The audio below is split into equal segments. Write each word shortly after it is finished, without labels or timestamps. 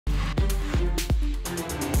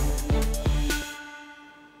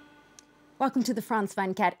Welcome to the Frans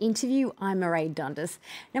van Kat interview. I'm Mairead Dundas.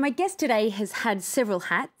 Now, my guest today has had several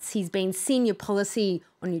hats. He's been senior policy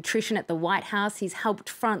on nutrition at the White House. He's helped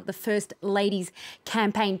front the First Lady's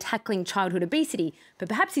campaign tackling childhood obesity. But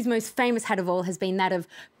perhaps his most famous hat of all has been that of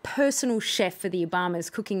personal chef for the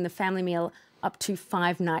Obamas, cooking the family meal up to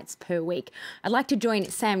 5 nights per week. I'd like to join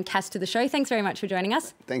Sam Kass to the show. Thanks very much for joining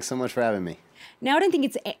us. Thanks so much for having me. Now, I don't think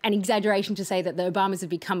it's an exaggeration to say that the Obamas have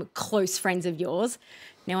become close friends of yours.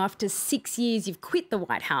 Now, after 6 years, you've quit the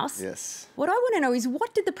White House. Yes. What I want to know is,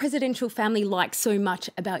 what did the presidential family like so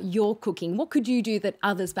much about your cooking? What could you do that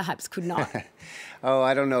others perhaps could not? Oh,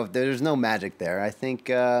 I don't know. There's no magic there. I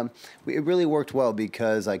think it really worked well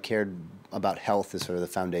because I cared about health as sort of the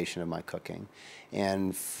foundation of my cooking.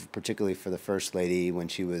 And particularly for the First Lady, when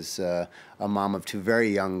she was a mom of 2 very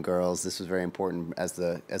young girls, this was very important as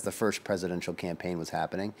the first presidential campaign was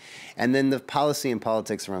happening. And then the policy and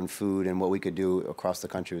politics around food and what we could do across the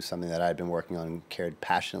country was something that I'd been working on and cared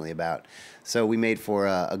passionately about. So we made for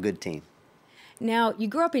a good team. Now, you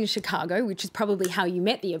grew up in Chicago, which is probably how you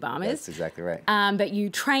met the Obamas. That's exactly right. But you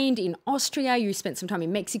trained in Austria, you spent some time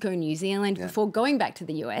in Mexico and New Zealand before going back to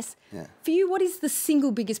the US. Yeah. For you, what is the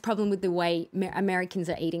single biggest problem with the way Americans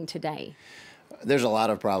are eating today? There's a lot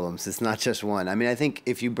of problems. It's not just one. I mean, I think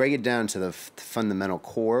if you break it down to the fundamental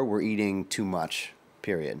core, we're eating too much,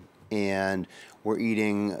 period. And we're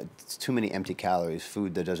eating too many empty calories,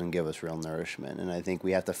 food that doesn't give us real nourishment. And I think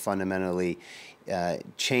we have to fundamentally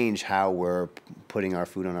change how we're putting our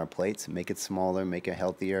food on our plates, make it smaller, make it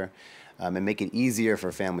healthier, and make it easier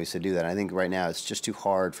for families to do that. I think right now it's just too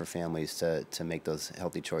hard for families to make those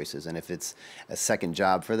healthy choices. And if it's a second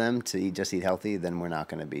job for them to just eat healthy, then we're not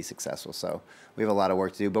going to be successful. So we have a lot of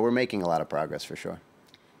work to do, but we're making a lot of progress for sure.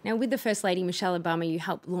 Now, with the First Lady, Michelle Obama, you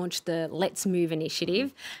helped launch the Let's Move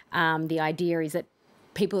initiative. The idea is that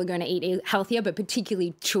people are going to eat healthier, but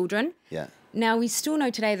particularly children. Yeah. Now, we still know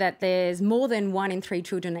today that there's more than 1 in 3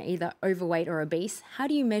 children are either overweight or obese. How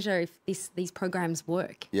do you measure if these programs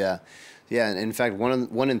work? Yeah. Yeah, and in fact,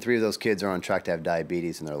 one in 3 of those kids are on track to have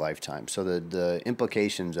diabetes in their lifetime. So the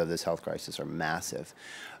implications of this health crisis are massive.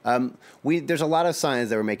 There's a lot of signs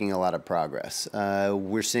that we're making a lot of progress.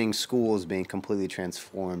 We're seeing schools being completely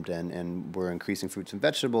transformed, and we're increasing fruits and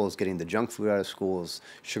vegetables, getting the junk food out of schools,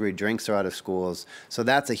 sugary drinks are out of schools. So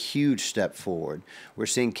that's a huge step forward. We're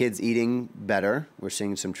seeing kids eating better. We're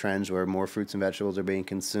seeing some trends where more fruits and vegetables are being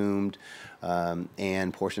consumed,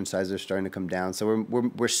 and portion sizes are starting to come down. So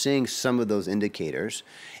we're seeing some of those indicators.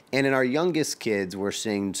 And in our youngest kids, we're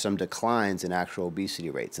seeing some declines in actual obesity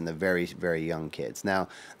rates in the very, very young kids. Now,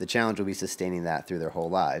 the challenge will be sustaining that through their whole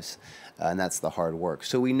lives, and that's the hard work.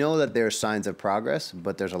 So we know that there are signs of progress,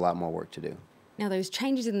 but there's a lot more work to do. Now, those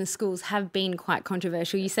changes in the schools have been quite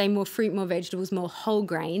controversial. You say more fruit, more vegetables, more whole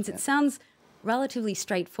grains. It sounds relatively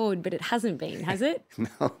straightforward, but it hasn't been, has it?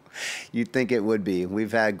 No, you'd think it would be.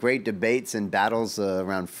 We've had great debates and battles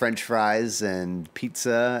around French fries and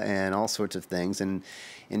pizza and all sorts of things. And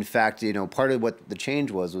in fact, you know, part of what the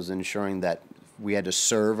change was ensuring that we had to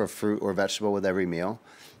serve a fruit or vegetable with every meal.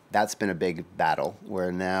 That's been a big battle,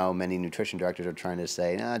 where now many nutrition directors are trying to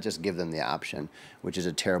say, nah, just give them the option, which is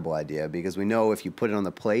a terrible idea, because we know if you put it on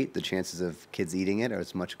the plate, the chances of kids eating it are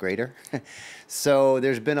much greater. So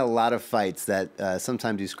there's been a lot of fights that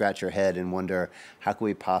sometimes you scratch your head and wonder, how could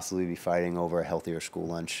we possibly be fighting over a healthier school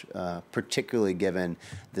lunch, particularly given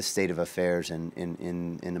the state of affairs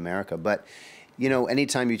in America. But you know,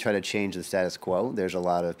 anytime you try to change the status quo, there's a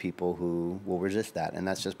lot of people who will resist that, and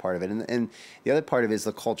that's just part of it. And the other part of it is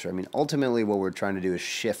the culture. I mean, ultimately what we're trying to do is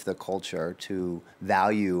shift the culture to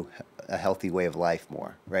value a healthy way of life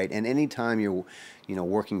more, right? And anytime you're, you know,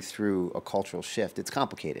 working through a cultural shift, it's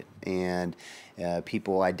complicated, and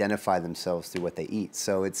people identify themselves through what they eat.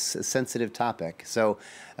 So it's a sensitive topic. So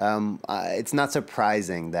it's not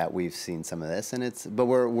surprising that we've seen some of this, but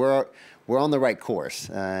we're on the right course,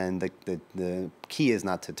 and the key is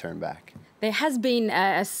not to turn back. There has been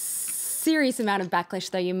a serious amount of backlash,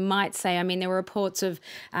 though, you might say. I mean, there were reports of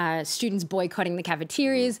students boycotting the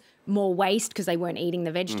cafeterias, more waste because they weren't eating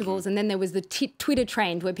the vegetables. And then there was the Twitter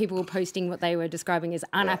trend where people were posting what they were describing as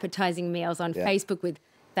unappetizing meals on Facebook with,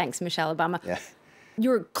 "Thanks, Michelle Obama." Yeah.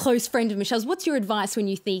 You're a close friend of Michelle's. What's your advice when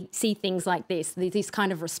you see things like this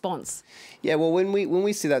kind of response? Yeah, well, when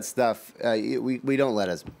we see that stuff, we don't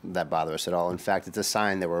let that bother us at all. In fact, it's a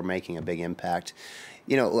sign that we're making a big impact.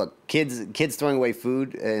 You know, look, kids throwing away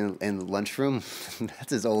food in the lunchroom,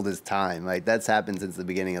 that's as old as time. Like, that's happened since the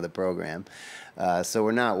beginning of the program. So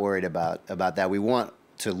we're not worried about that. We want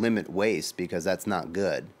to limit waste because that's not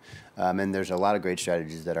good. And there's a lot of great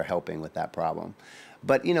strategies that are helping with that problem.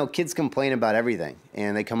 But, you know, kids complain about everything,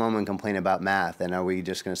 and they come home and complain about math. And are we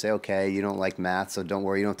just going to say, okay, you don't like math, so don't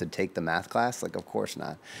worry, you don't have to take the math class? Like, of course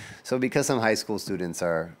not. So because some high school students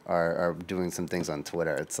are doing some things on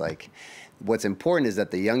Twitter, it's like, what's important is that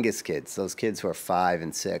the youngest kids, those kids who are 5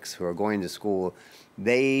 and 6, who are going to school,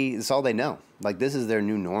 it's all they know. Like, this is their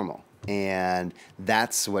new normal. And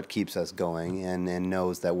that's what keeps us going and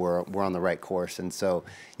knows that we're on the right course. And so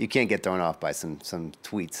you can't get thrown off by some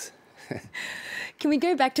tweets. Can we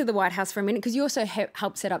go back to the White House for a minute? Because you also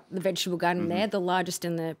helped set up the vegetable garden there, the largest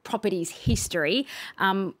in the property's history.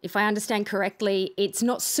 If I understand correctly, it's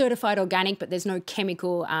not certified organic, but there's no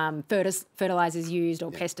chemical fertilizers used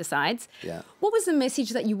or pesticides. Yeah. What was the message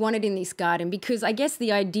that you wanted in this garden? Because I guess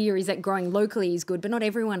the idea is that growing locally is good, but not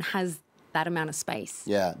everyone has that amount of space.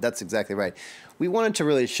 Yeah, that's exactly right. We wanted to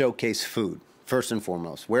really showcase food, first and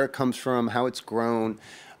foremost, where it comes from, how it's grown,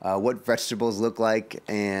 what vegetables look like,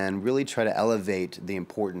 and really try to elevate the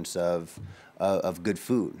importance of good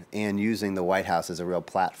food and using the White House as a real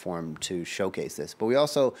platform to showcase this. But we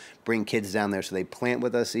also bring kids down there, so they plant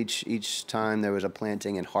with us each time there was a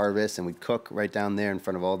planting and harvest, and we cook right down there in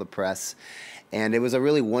front of all the press. And it was a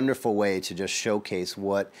really wonderful way to just showcase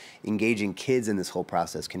what engaging kids in this whole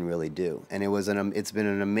process can really do. And it's been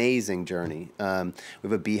an amazing journey. We have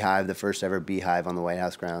a beehive, the first ever beehive on the White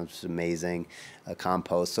House grounds, which is amazing,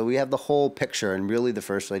 compost. So we have the whole picture, and really the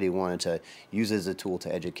First Lady wanted to use it as a tool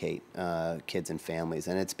to educate kids and families.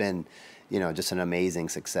 And it's been, you know, just an amazing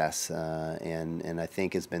success. And I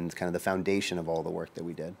think it's been kind of the foundation of all the work that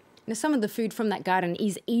we did. Now, some of the food from that garden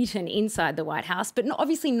is eaten inside the White House, but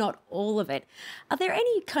obviously not all of it. Are there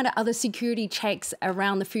any kind of other security checks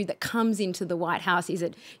around the food that comes into the White House? Is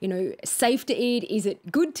it, you know, safe to eat? Is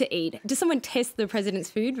it good to eat? Does someone test the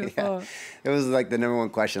president's food before? Yeah. It was like the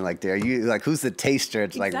 #1 question, like, are you, like, who's the taster?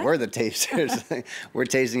 It's Exactly. like, we're the tasters. We're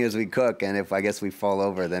tasting as we cook, and if I guess we fall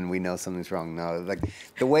over, then we know something's wrong. No, like,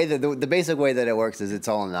 the basic way that it works is it's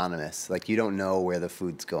all anonymous. Like, you don't know where the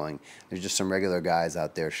food's going. There's just some regular guys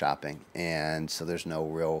out there shopping, and so there's no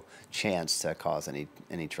real chance to cause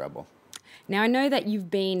any trouble. Now, I know that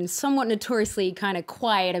you've been somewhat notoriously kind of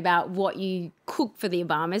quiet about what you cook for the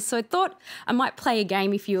Obamas, so I thought I might play a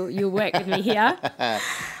game if you'll work with me here.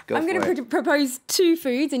 I'm going to propose 2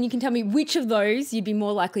 foods, and you can tell me which of those you'd be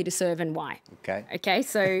more likely to serve and why. Okay. Okay,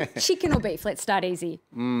 so chicken or beef? Let's start easy.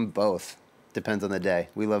 Both. Depends on the day.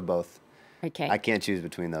 We love both. Okay. I can't choose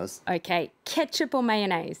between those. Okay, ketchup or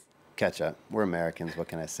mayonnaise? Ketchup. We're Americans. What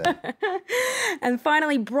can I say? And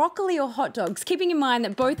finally, broccoli or hot dogs, keeping in mind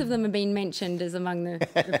that both of them have been mentioned as among the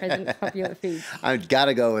president's popular foods. I've got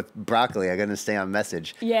to go with broccoli. I'm going to stay on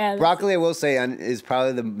message. Yeah. Broccoli, I will say, is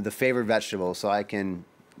probably the favorite vegetable, so I can,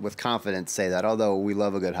 with confidence, say that, although we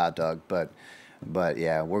love a good hot dog. But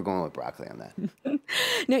yeah, we're going with broccoli on that.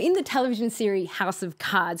 Now, in the television series House of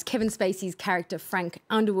Cards, Kevin Spacey's character Frank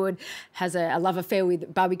Underwood has a love affair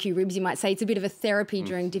with barbecue ribs, you might say. It's a bit of a therapy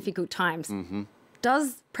during difficult times. Mm-hmm.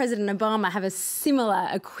 Does President Obama have a similar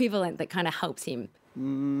equivalent that kind of helps him?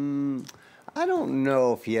 I don't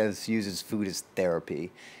know if he uses food as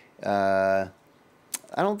therapy.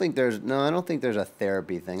 I don't think there's a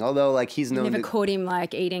therapy thing. Although, like, he's known. You never caught him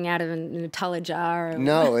like eating out of a Nutella jar. Or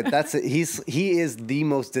no, he is the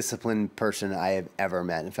most disciplined person I have ever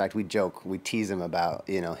met. In fact, we tease him about,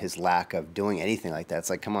 you know, his lack of doing anything like that.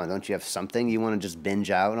 It's like, come on, don't you have something you want to just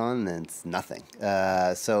binge out on? And it's nothing.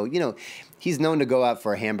 So, you know, he's known to go out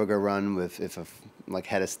for a hamburger run if a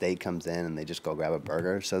head of state comes in and they just go grab a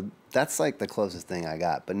burger. So that's like the closest thing I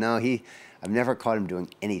got. But no, I've never caught him doing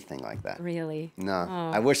anything like that. Really? No.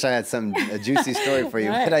 Oh. I wish I had a juicy story for you,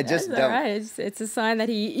 but I just don't. All right. It's a sign that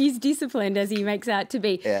he is disciplined, as he makes out to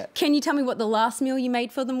be. Yeah. Can you tell me what the last meal you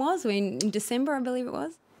made for them was? In December, I believe it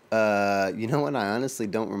was? You know what? I honestly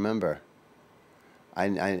don't remember. I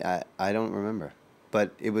don't remember.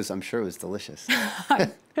 But I'm sure it was delicious.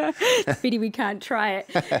 Pity we can't try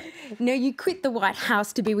it. Now, you quit the White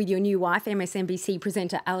House to be with your new wife, MSNBC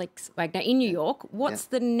presenter Alex Wagner, in New York. What's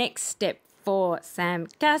the next step for Sam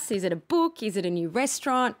Kass? Is it a book? Is it a new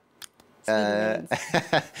restaurant?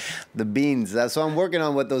 The beans. So I'm working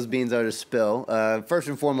on what those beans are to spill. First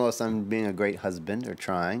and foremost, I'm being a great husband, or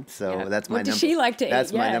trying. So that's my. What does she like to eat?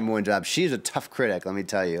 That's my #1 job. She's a tough critic, let me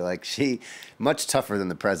tell you. Like, much tougher than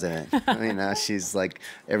the president. I mean, she's like,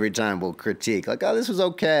 every time we'll critique, like, oh, this was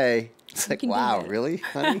okay. It's like, wow, really,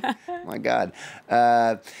 honey? My God.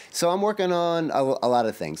 So I'm working on a lot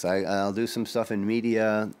of things. I'll do some stuff in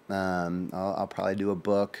media. I'll probably do a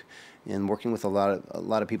book. and working with a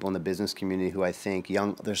lot of people in the business community who I think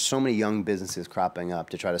there's so many young businesses cropping up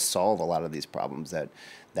to try to solve a lot of these problems that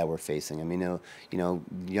we're facing. I mean,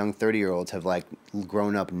 young 30-year-olds have like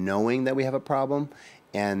grown up knowing that we have a problem,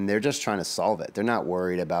 and they're just trying to solve it. They're not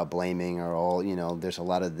worried about blaming or all, there's a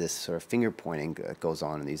lot of this sort of finger pointing that goes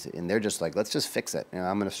on in these, and they're just like, let's just fix it.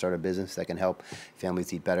 I'm going to start a business that can help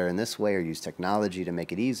families eat better in this way, or use technology to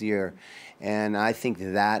make it easier. And I think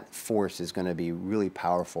that force is going to be really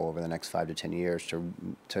powerful over the next 5 to 10 years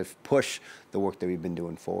to push the work that we've been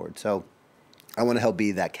doing forward. So I want to help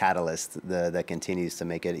be that catalyst that continues to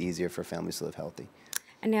make it easier for families to live healthy.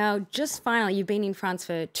 And now, just finally, you've been in France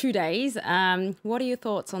for 2 days. What are your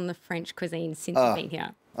thoughts on the French cuisine since you've been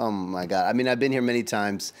here? Oh my God. I mean, I've been here many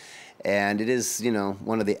times, and it is,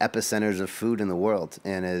 one of the epicenters of food in the world,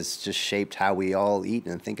 and has just shaped how we all eat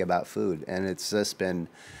and think about food. And it's just been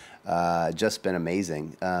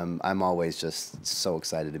amazing. I'm always just so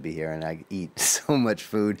excited to be here, and I eat so much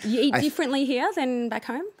food. You eat differently here than back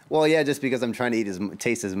home? Well, yeah, just because I'm trying to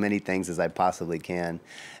taste as many things as I possibly can.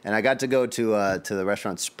 And I got to go to the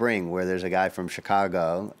restaurant Spring, where there's a guy from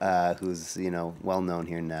Chicago who's well known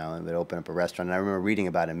here now, and would open up a restaurant. And I remember reading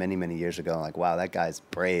about him many, many years ago. Like, wow, that guy's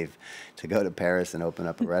brave to go to Paris and open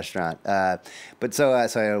up a restaurant. So I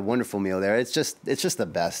had a wonderful meal there. It's just the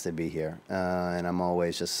best to be here, and I'm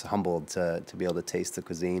always just humbled to be able to taste the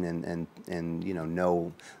cuisine and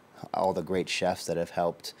know all the great chefs that have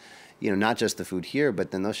helped. Not just the food here, but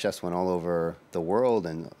then those chefs went all over the world,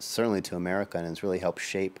 and certainly to America, and it's really helped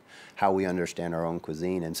shape how we understand our own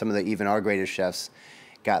cuisine. And some of even our greatest chefs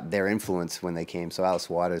got their influence when they came. So Alice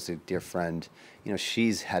Waters, a dear friend,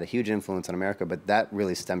 she's had a huge influence on America, but that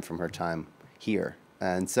really stemmed from her time here.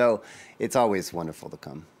 And so it's always wonderful to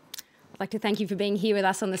come. I'd like to thank you for being here with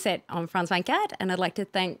us on the set on France 24, and I'd like to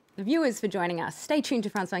thank the viewers for joining us. Stay tuned to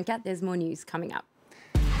France 24, there's more news coming up.